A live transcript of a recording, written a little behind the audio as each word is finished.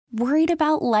Worried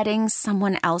about letting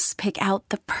someone else pick out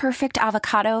the perfect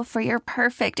avocado for your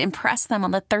perfect impress them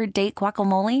on the third date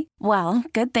guacamole? Well,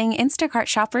 good thing Instacart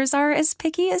shoppers are as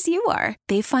picky as you are.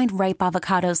 They find ripe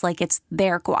avocados like it's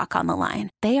their guac on the line.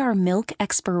 They are milk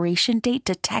expiration date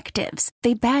detectives.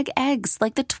 They bag eggs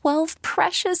like the 12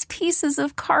 precious pieces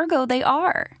of cargo they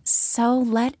are. So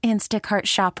let Instacart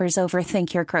shoppers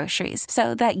overthink your groceries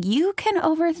so that you can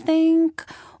overthink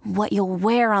what you'll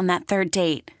wear on that third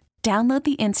date. Download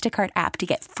the Instacart app to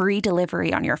get free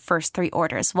delivery on your first 3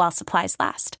 orders while supplies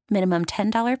last. Minimum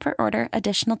 $10 per order.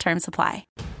 Additional terms apply.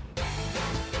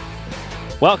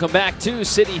 Welcome back to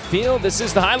Citi Field. This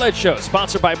is the Highlight Show,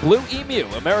 sponsored by Blue Emu,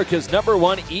 America's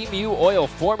 #1 emu oil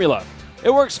formula.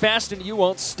 It works fast and you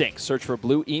won't stink. Search for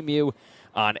Blue Emu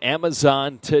on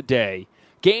Amazon today.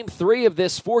 Game 3 of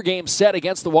this 4-game set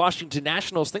against the Washington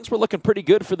Nationals. Things were looking pretty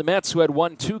good for the Mets, who had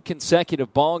won 2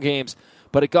 consecutive ball games.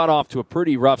 But it got off to a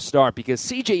pretty rough start because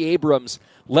C.J. Abrams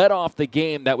led off the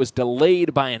game that was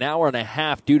delayed by an hour and a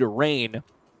half due to rain,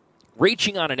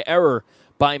 reaching on an error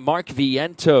by Mark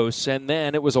Vientos, and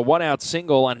then it was a one-out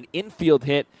single on an infield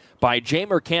hit by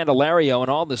Jeimer Candelario, and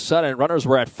all of a sudden runners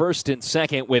were at first and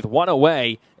second with 1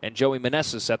 away, and Joey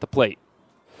Meneses at the plate.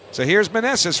 So here's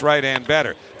Meneses, right-hand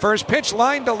batter. First pitch,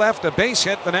 line to left, a base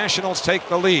hit. The Nationals take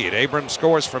the lead. Abrams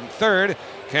scores from third.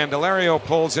 Candelario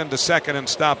pulls into second and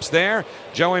stops there.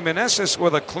 Joey Meneses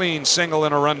with a clean single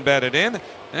and a run batted in.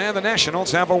 And the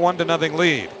Nationals have a 1-0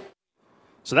 lead.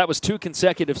 So that was 2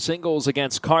 consecutive singles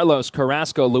against Carlos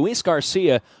Carrasco. Luis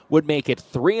Garcia would make it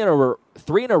 3 in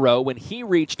a row when he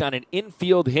reached on an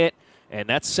infield hit, and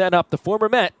that set up the former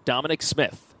Met, Dominic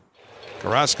Smith.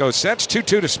 Carrasco sets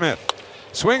 2-2 to Smith.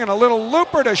 Swinging a little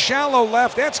looper to shallow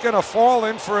left. It's going to fall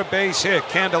in for a base hit.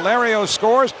 Candelario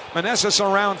scores. Meneses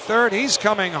around third. He's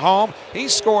coming home. He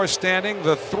scores standing.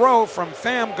 The throw from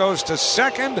Pham goes to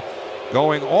second.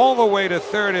 Going all the way to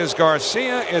third is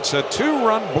Garcia. It's a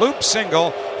 2-run bloop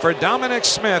single for Dominic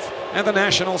Smith, and the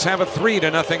Nationals have a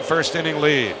 3-0 first inning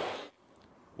lead.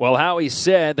 Well, Howie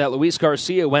said that Luis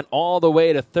Garcia went all the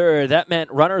way to third. That meant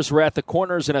runners were at the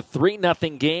corners in a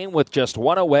 3-0 game with just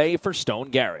 1 away for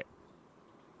Stone Garrett.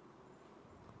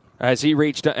 As he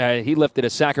lifted a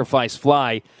sacrifice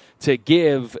fly to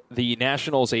give the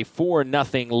Nationals a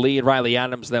 4-0 lead. Riley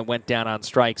Adams then went down on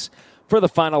strikes for the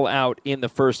final out in the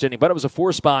first inning. But it was a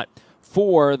 4-spot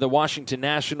for the Washington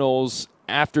Nationals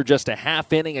after just a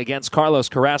half inning against Carlos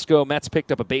Carrasco. Mets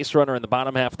picked up a base runner in the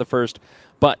bottom half of the first,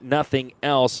 but nothing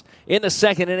else. In the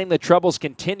second inning, the troubles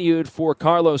continued for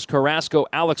Carlos Carrasco.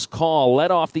 Alex Call led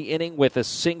off the inning with a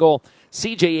single.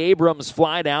 C.J. Abrams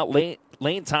flied out late.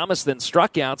 Lane Thomas then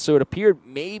struck out, so it appeared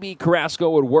maybe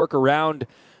Carrasco would work around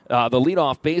the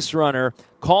leadoff base runner.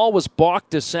 Call was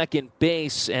balked to second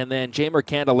base, and then Jeimer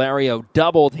Candelario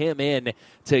doubled him in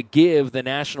to give the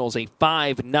Nationals a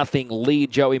 5-0 lead.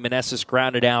 Joey Meneses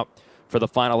grounded out for the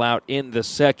final out in the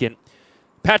second.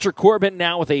 Patrick Corbin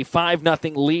now with a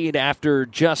 5-0 lead after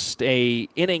just a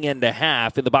inning and a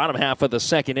half. In the bottom half of the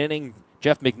second inning,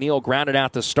 Jeff McNeil grounded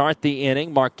out to start the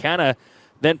inning. Mark Canha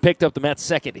then picked up the Mets'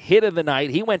 second hit of the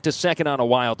night. He went to second on a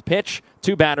wild pitch.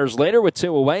 2 batters later with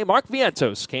 2 away, Mark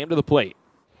Vientos came to the plate.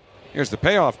 Here's the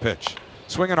payoff pitch.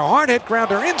 Swinging a hard hit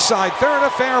grounder inside third, a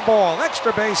fair ball.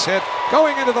 Extra base hit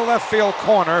going into the left field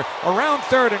corner. Around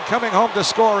third and coming home to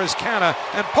score is Canha.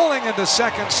 And pulling into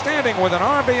second, standing with an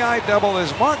RBI double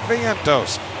is Mark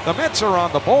Vientos. The Mets are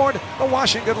on the board. The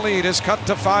Washington lead is cut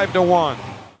to 5-1.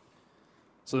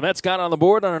 So the Mets got on the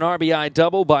board on an RBI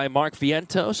double by Mark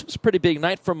Vientos. It was a pretty big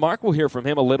night from Mark. We'll hear from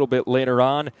him a little bit later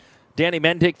on. Danny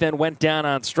Mendick then went down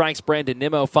on strikes. Brandon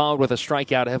Nimmo followed with a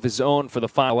strikeout of his own for the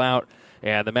final out.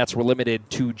 And the Mets were limited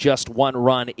to just 1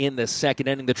 run in the second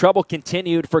inning. The trouble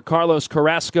continued for Carlos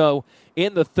Carrasco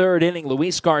in the third inning.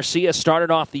 Luis Garcia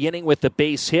started off the inning with the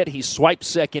base hit. He swiped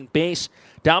second base.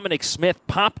 Dominic Smith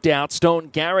popped out. Stone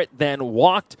Garrett then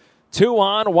walked. 2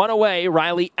 on, 1 away.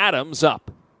 Riley Adams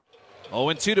up.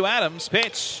 0-2 to Adams.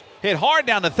 Pitch hit hard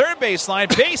down the third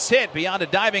baseline. Base hit beyond a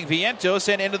diving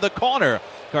Vientos and into the corner.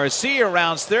 Garcia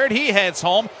rounds third. He heads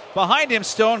home. Behind him,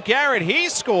 Stone Garrett. He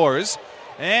scores.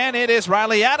 And it is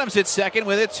Riley Adams at second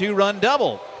with a 2-run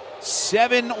double.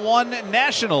 7-1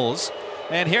 Nationals.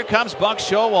 And here comes Buck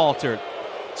Showalter.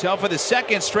 So for the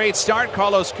second straight start,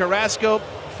 Carlos Carrasco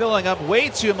filling up way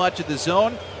too much of the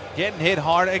zone. Getting hit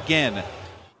hard again.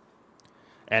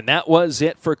 And that was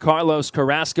it for Carlos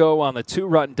Carrasco on the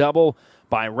 2-run double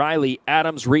by Riley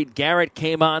Adams. Reed Garrett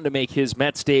came on to make his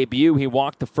Mets debut. He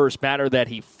walked the first batter that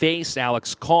he faced,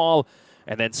 Alex Call.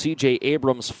 And then C.J.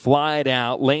 Abrams flied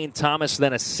out. Lane Thomas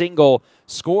then a single,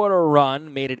 scored a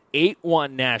run, made it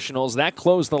 8-1 Nationals. That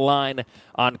closed the line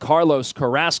on Carlos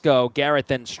Carrasco. Garrett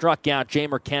then struck out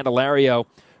Jeimer Candelario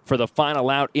for the final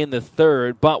out in the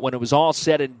third. But when it was all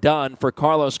said and done for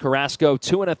Carlos Carrasco,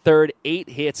 2 1/3, 8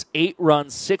 hits, 8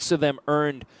 runs, 6 of them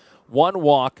earned, 1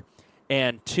 walk,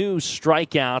 and 2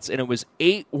 strikeouts. And it was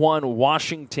 8-1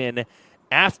 Washington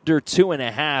after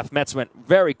 2.5. Mets went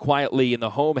very quietly in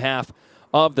the home half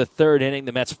of the third inning.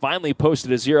 The Mets finally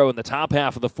posted a 0 in the top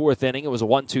half of the fourth inning. It was a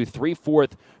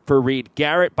 1-2-3-4 for Reed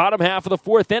Garrett. Bottom half of the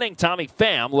fourth inning, Tommy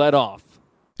Pham led off.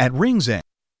 At Rings End.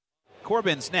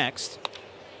 Corbin's next.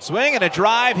 Swing and a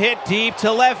drive hit deep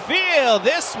to left field.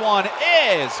 This one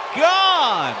is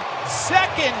gone.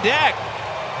 Second deck.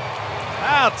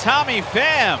 Wow, Tommy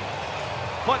Pham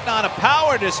putting on a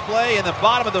power display in the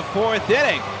bottom of the fourth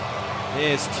inning.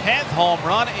 His 10th home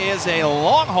run is a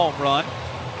long home run.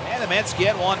 And the Mets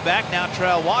get one back, now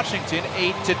trail Washington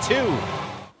 8-2.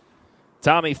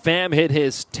 Tommy Pham hit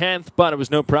his 10th, but it was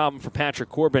no problem for Patrick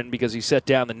Corbin because he set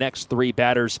down the next 3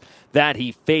 batters that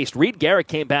he faced. Reed Garrett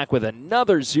came back with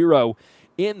another 0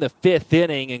 in the 5th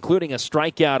inning, including a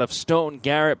strikeout of Stone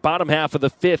Garrett. Bottom half of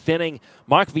the 5th inning,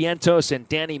 Mark Vientos and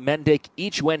Danny Mendick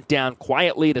each went down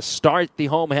quietly to start the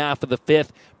home half of the 5th.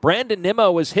 Brandon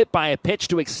Nimmo was hit by a pitch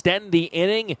to extend the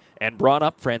inning and brought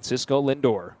up Francisco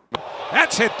Lindor.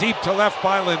 That's hit deep to left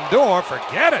by Lindor.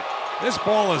 Forget it. This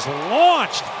ball is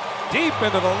launched deep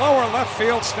into the lower left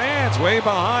field stands, way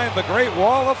behind the Great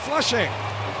Wall of Flushing.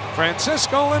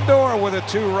 Francisco Lindor with a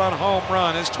 2-run home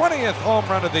run, his 20th home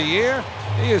run of the year.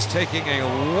 He is taking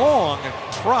a long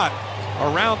trot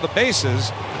around the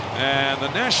bases, and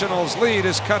the Nationals' lead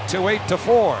is cut to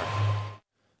 8-4.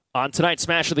 On tonight's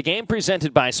Smash of the Game,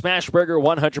 presented by Smashburger,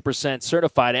 100%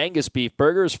 certified Angus beef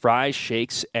burgers, fries,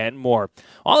 shakes, and more.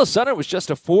 All of a sudden, it was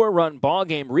just a 4-run ball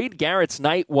game. Reed Garrett's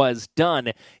night was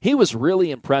done. He was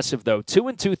really impressive, though. 2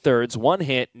 2/3, 1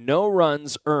 hit, no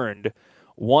runs earned,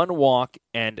 1 walk,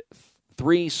 and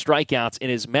 3 strikeouts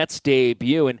in his Mets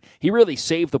debut, and he really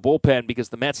saved the bullpen because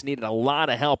the Mets needed a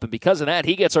lot of help, and because of that,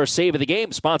 he gets our save of the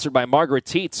game, sponsored by Margaret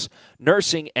Tietz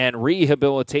Nursing and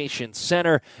Rehabilitation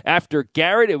Center. After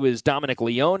Garrett, it was Dominic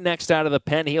Leone next out of the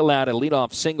pen. He allowed a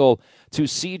leadoff single to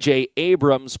C.J.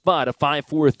 Abrams, but a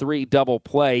 5-4-3 double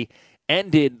play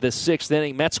ended the 6th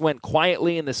inning. Mets went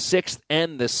quietly in the 6th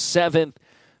and the 7th.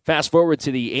 Fast forward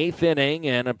to the 8th inning,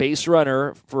 and a base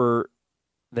runner for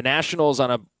the Nationals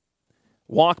on a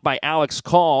walk by Alex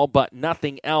Call, but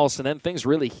nothing else. And then things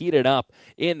really heated up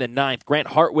in the 9th. Grant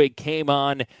Hartwig came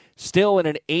on, still in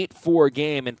an 8-4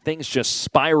 game, and things just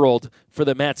spiraled for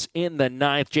the Mets in the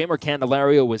 9th. Jeimer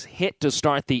Candelario was hit to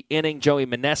start the inning. Joey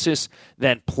Meneses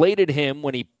then plated him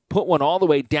when he put one all the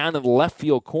way down in the left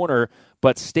field corner,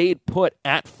 but stayed put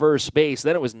at first base.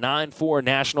 Then it was 9-4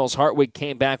 Nationals. Hartwig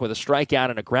came back with a strikeout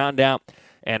and a ground out,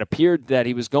 and appeared that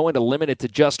he was going to limit it to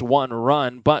just 1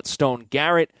 run, but Stone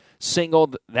Garrett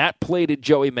singled. That plated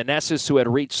Joey Meneses, who had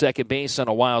reached second base on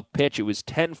a wild pitch. It was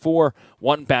 10-4.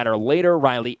 1 batter later,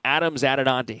 Riley Adams added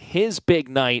on to his big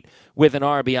night with an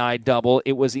RBI double.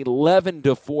 It was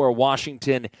 11-4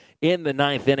 Washington in the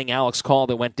 9th inning. Alex Call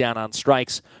that went down on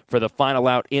strikes for the final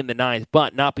out in the 9th,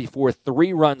 but not before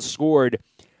 3 runs scored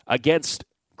against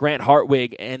Grant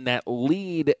Hartwig, and that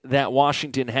lead that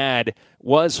Washington had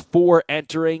was 4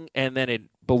 entering, and then it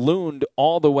ballooned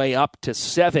all the way up to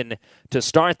 7 to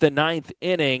start the 9th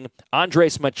inning.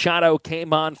 Andres Machado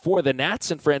came on for the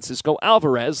Nats, and Francisco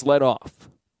Alvarez led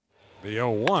off. The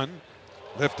 0-1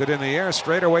 lifted in the air,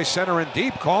 straightaway center and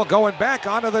deep. Call going back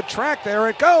onto the track. There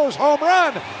it goes. Home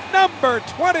run, number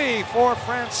 20 for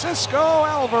Francisco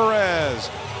Alvarez.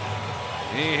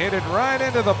 He hit it right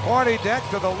into the party deck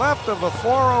to the left of the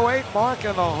 408 mark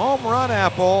in the home run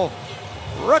apple.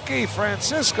 Rookie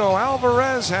Francisco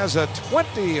Alvarez has a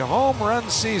 20 home run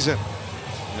season.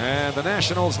 And the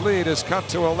Nationals lead is cut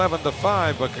to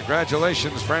 11-5, but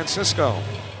congratulations, Francisco.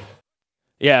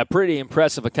 Yeah, pretty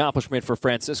impressive accomplishment for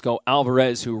Francisco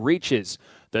Alvarez, who reaches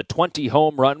the 20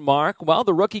 home run mark. Well,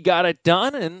 the rookie got it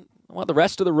done, and well, the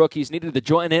rest of the rookies needed to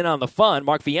join in on the fun.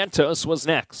 Mark Vientos was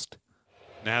next.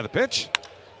 Now the pitch.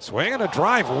 Swing and a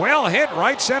drive. Well hit.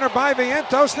 Right center by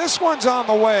Vientos. This one's on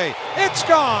the way. It's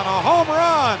gone. A home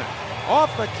run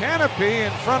off the canopy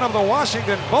in front of the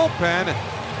Washington bullpen.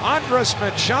 Andres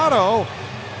Machado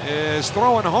is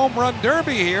throwing home run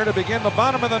derby here to begin the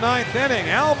bottom of the 9th inning.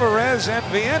 Alvarez and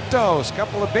Vientos,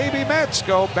 couple of baby Mets,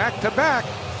 go back to back.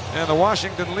 And the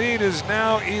Washington lead is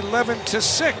now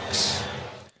 11-6.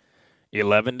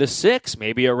 11-6,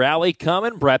 maybe a rally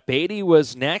coming. Brett Beatty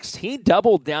was next. He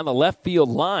doubled down the left field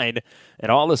line,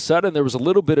 and all of a sudden there was a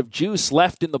little bit of juice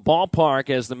left in the ballpark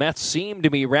as the Mets seemed to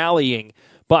be rallying.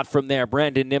 But from there,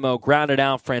 Brandon Nimmo grounded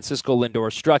out, Francisco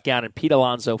Lindor struck out, and Pete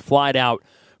Alonso flied out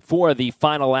for the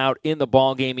final out in the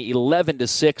ballgame.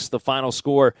 11-6, the final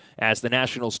score as the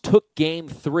Nationals took Game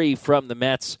 3 from the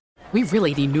Mets. We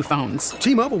really need new phones.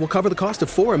 T-Mobile will cover the cost of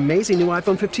 4 amazing new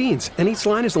iPhone 15s, and each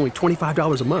line is only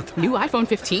 $25 a month. New iPhone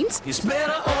 15s? It's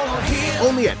better over here.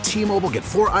 Only at T-Mobile, get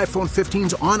 4 iPhone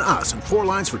 15s on us and 4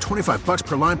 lines for $25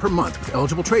 per line per month with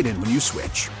eligible trade-in when you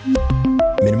switch.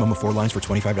 Minimum of 4 lines for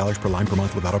 $25 per line per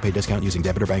month with autopay discount using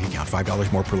debit or bank account.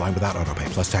 $5 more per line without autopay,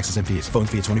 plus taxes and fees. Phone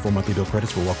fee at 24 monthly bill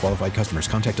credits for well-qualified customers.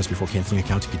 Contact us before canceling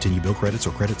account to continue bill credits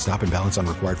or credit stop and balance on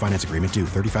required finance agreement due.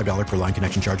 $35 per line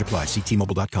connection charge applies. See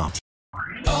T-Mobile.com.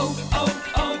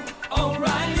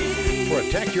 O'Reilly.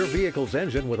 Protect your vehicle's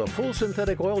engine with a full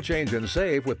synthetic oil change and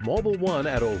save with Mobil 1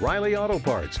 at O'Reilly Auto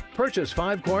Parts. Purchase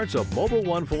 5 quarts of Mobil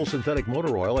 1 full synthetic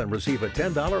motor oil and receive a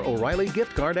 $10 O'Reilly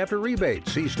gift card after rebate.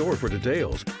 See store for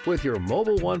details. With your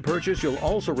Mobil 1 purchase, you'll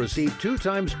also receive 2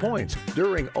 times points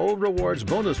during O Rewards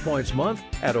Bonus Points Month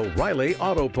at O'Reilly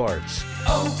Auto Parts.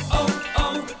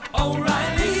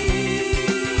 O'Reilly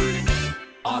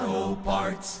Auto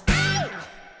Parts.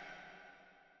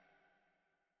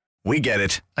 We get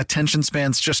it. Attention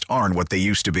spans just aren't what they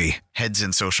used to be. Heads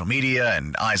in social media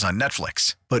and eyes on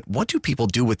Netflix. But what do people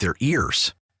do with their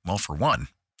ears? Well, for one,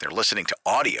 they're listening to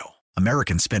audio.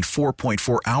 Americans spend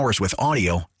 4.4 hours with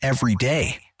audio every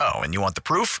day. Oh, and you want the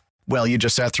proof? Well, you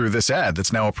just sat through this ad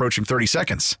that's now approaching 30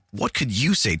 seconds. What could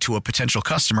you say to a potential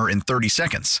customer in 30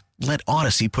 seconds? Let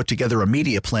Odyssey put together a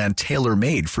media plan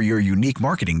tailor-made for your unique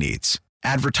marketing needs.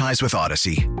 Advertise with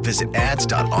Odyssey. Visit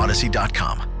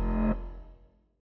ads.odyssey.com.